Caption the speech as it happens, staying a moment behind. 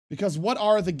Because what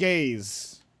are the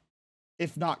gays,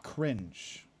 if not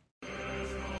cringe?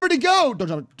 Where'd he go? Don't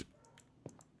jump.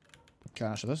 Can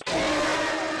I show this?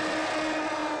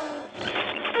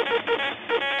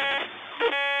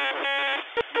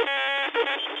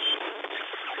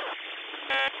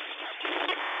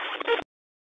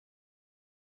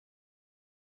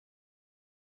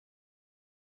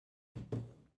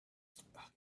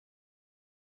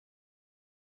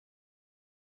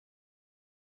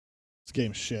 This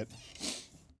game's shit.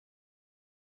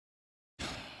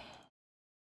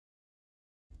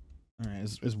 Alright,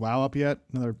 is WoW up yet?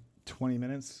 Another 20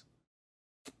 minutes?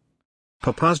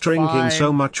 Papa's drinking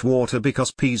so much water because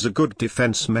pee's a good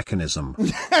defense mechanism.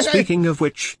 Speaking of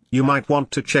which, you might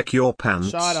want to check your pants.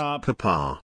 Shut up.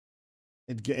 Papa.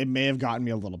 It may have gotten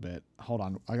me a little bit. Hold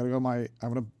on. I gotta go I'm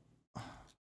gonna...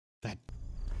 That...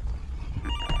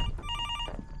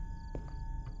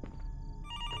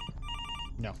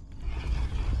 No.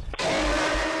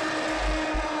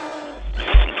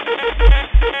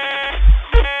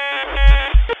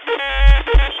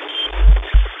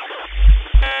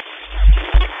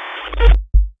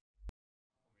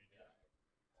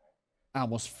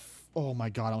 Oh my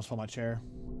god, I almost fell on my chair.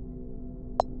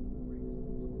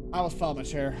 I almost fell on my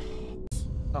chair.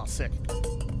 Oh, sick.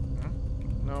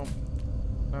 No.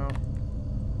 No.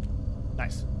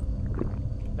 Nice.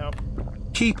 Nope.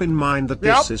 Keep in mind that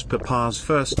this is Papa's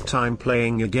first time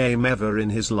playing a game ever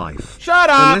in his life. Shut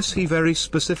up! Unless he very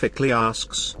specifically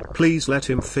asks, please let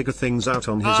him figure things out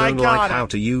on his own, like how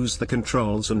to use the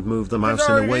controls and move the mouse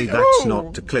in a way that's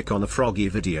not to click on a froggy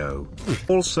video.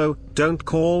 Also, don't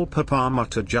call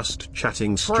PapaMutt a just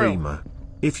chatting streamer.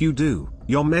 If you do,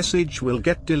 your message will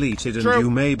get deleted and you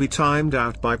may be timed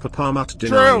out by PapaMutt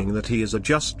denying that he is a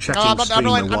just chatting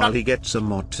streamer while he gets a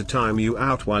mod to time you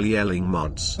out while yelling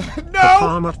mods. No!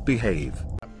 PapaMutt, behave.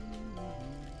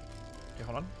 Okay,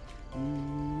 hold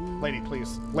on. Lady,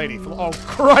 please. Lady. Oh,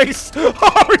 Christ!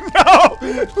 Oh, no!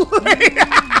 Lady.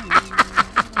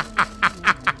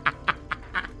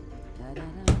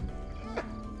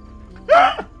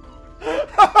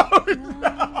 Oh,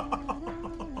 no!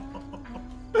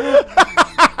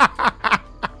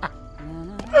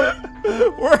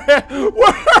 Where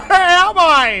am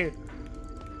I?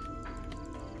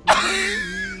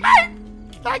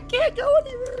 I can't go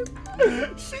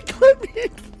anywhere. She clipped me.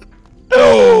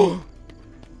 No.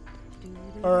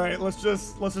 All right, let's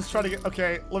just try to get.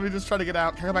 Okay, let me just try to get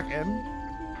out. Can I go back in?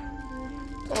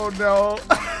 Oh no.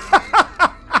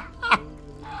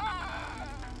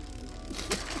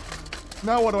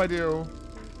 Now what do I do?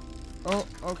 Oh,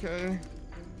 okay.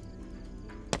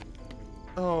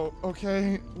 Oh,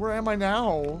 okay. Where am I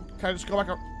now? Can I just go back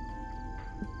up?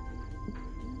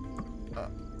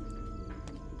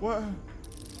 What?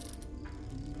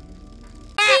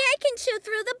 I can shoot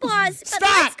through the bars, but Stop!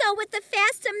 let's go with the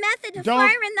faster method of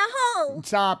firing the hole.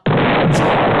 Stop.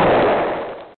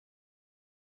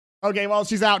 Okay, well,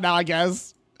 she's out now, I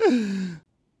guess. Do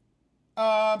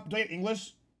I get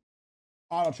English?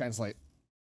 Auto translate.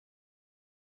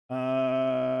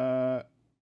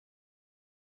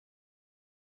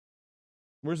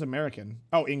 Where's American?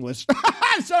 Oh, English.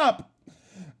 Shut up!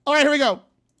 Alright, here we go.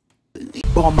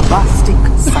 Bombastic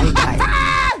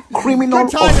side-eye. Criminal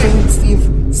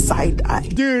offensive side-eye.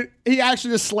 Dude, he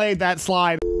actually just slayed that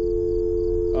slide.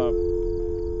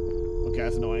 Okay,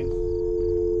 that's annoying.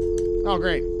 Oh,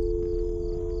 great.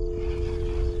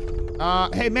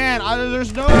 Hey man,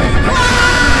 there's no...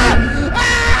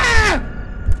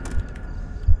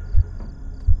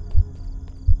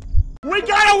 We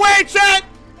got away, chat!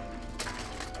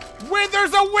 When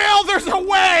there's a will, there's a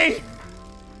way!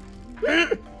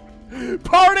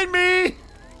 Pardon me!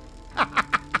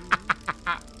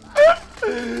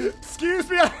 Excuse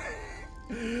me,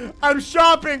 I'm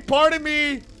shopping, pardon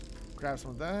me! Grab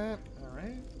some of that,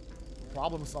 alright.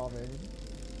 Problem solving.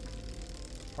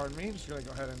 Pardon me, just gonna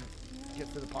go ahead and get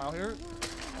through the pile here.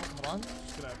 Hold on,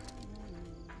 just gonna...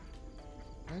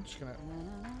 Okay, just gonna...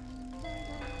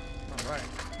 Alright.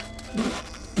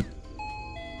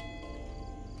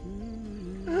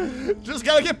 Just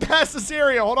gotta get past the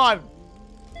cereal. Hold on.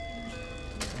 There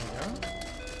we go.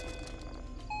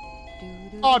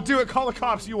 Oh, do it. Call the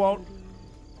cops. You won't.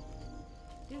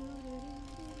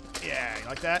 Yeah, you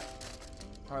like that?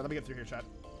 All right, let me get through here, chat.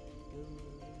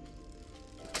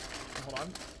 Hold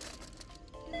on.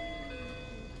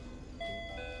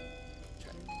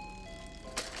 Okay.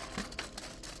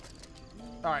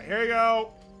 All right, here you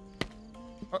go.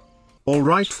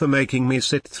 Alright, for making me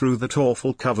sit through that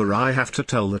awful cover, I have to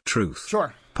tell the truth.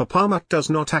 Sure. PapaMutt does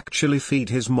not actually feed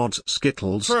his mods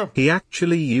Skittles. True. He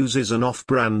actually uses an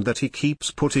off-brand that he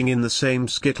keeps putting in the same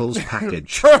Skittles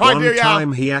package. True, I One do, yeah.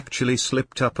 time he actually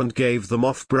slipped up and gave them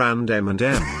off-brand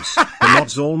M&Ms. The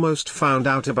mods almost found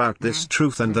out about this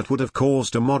truth and that would have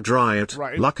caused a mod riot.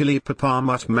 Right. Luckily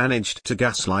PapaMutt managed to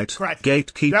gaslight, Correct.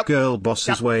 gatekeep Yep. girl boss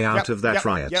his way out Yep. of that Yep.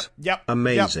 riot. Yep.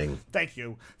 Amazing. Yep. Thank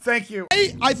you. Thank you.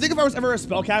 I think if I was ever a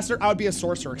spellcaster, I would be a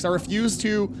sorcerer because I refuse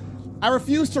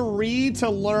to read to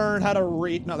learn how to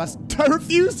read. No, I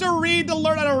refuse to read to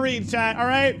learn how to read, chat, all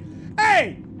right?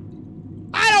 Hey!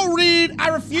 I don't read. I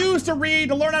refuse to read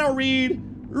to learn how to read.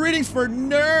 Reading's for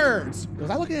nerds. Was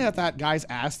I looking at that guy's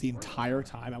ass the entire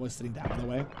time I was sitting down, by the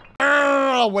way?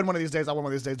 I'll win one of these days. I'll win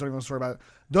one of these days. Don't even worry about it.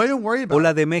 Don't even worry about it.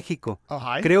 Hola de México. Oh,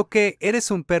 hi. Creo que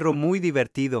eres un perro muy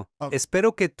divertido. Oh.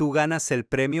 Espero que tú ganas el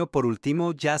premio por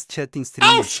último Just Chatting Stream.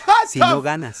 Oh, shut si the no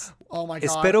ganas. Oh my God.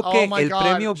 Espero Oh que my el God.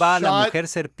 premio va a la Shut- mujer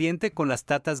serpiente con las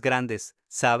tatas grandes.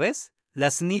 ¿Sabes?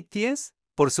 Las nities.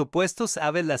 Por supuesto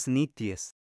sabes las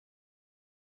nities.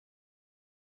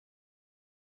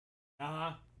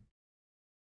 Uh-huh.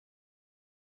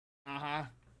 Uh-huh.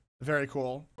 Very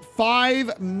cool.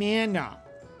 5 mana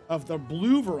of the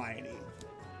blue variety.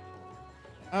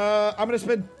 I'm gonna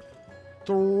spend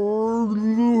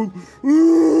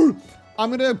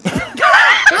I'm gonna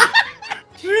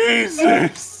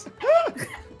Jesus!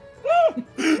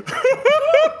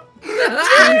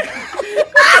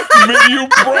 Man, you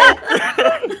broke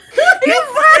her! You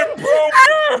fucking broke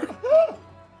her!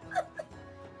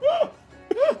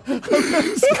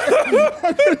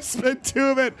 I'm gonna spend 2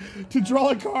 of it to draw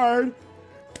a card,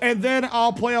 and then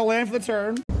I'll play a land for the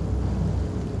turn.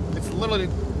 It's literally...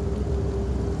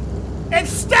 And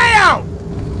stay out!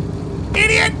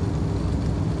 Idiot!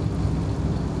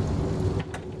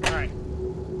 Alright.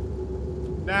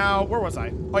 Now, where was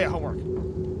I? Oh yeah, homework.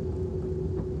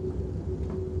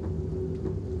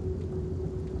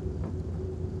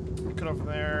 Cut off from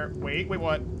there. Wait,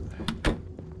 what?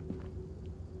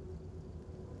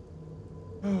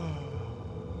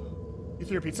 You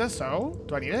threw your pizza, so?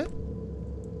 Do I need it?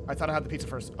 I thought I had the pizza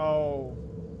first. Oh.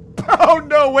 Oh,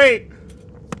 no, wait!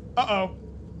 Uh-oh.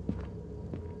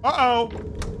 Uh-oh.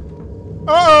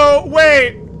 Uh-oh,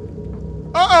 wait!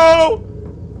 Uh-oh!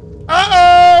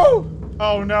 Uh-oh!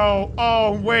 Oh, no.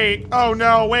 Oh, wait. Oh,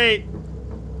 no, wait.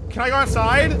 Can I go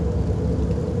outside?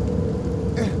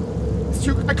 It's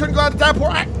too... I couldn't go out at that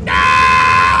point.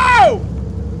 No!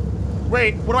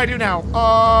 Wait, what do I do now?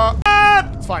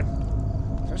 It's fine.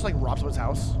 Can I just, like, rob someone's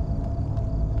house?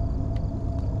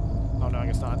 Oh, no, I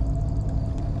guess not.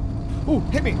 Ooh,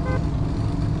 hit me!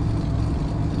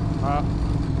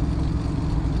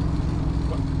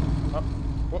 What?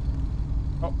 What?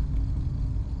 Oh.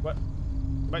 What?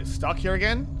 Am I stuck here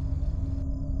again?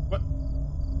 What?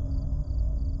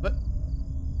 What?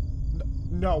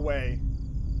 No way.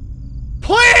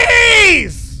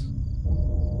 Please!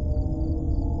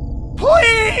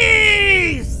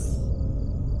 Please!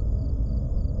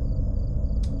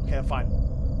 Okay, I'm fine.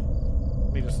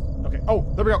 Let me just... Okay. Oh,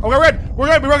 there we go. Oh, we're good. We're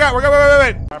good. We're good. We're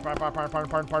good. Wait.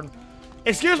 Pardon.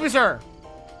 Excuse me, sir.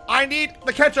 I need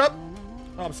the ketchup.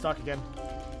 Oh, I'm stuck again.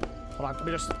 Hold on. Let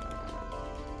me just...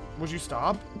 Would you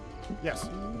stop? Yes.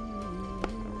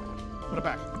 Put it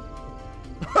back.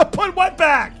 Put what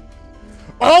back?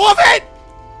 All of it?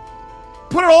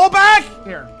 Put it all back?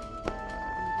 Here.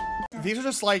 These are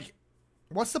just like...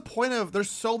 What's the point of... There's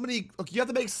so many... Look, you have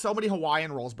to make so many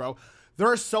Hawaiian rolls, bro. There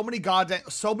are so many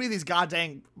of these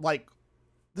goddamn, like...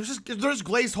 They're just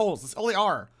glazed holes. That's all they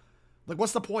are. Like,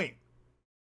 what's the point?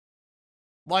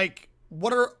 Like,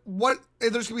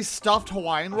 there's gonna be stuffed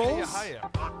Hawaiian rolls?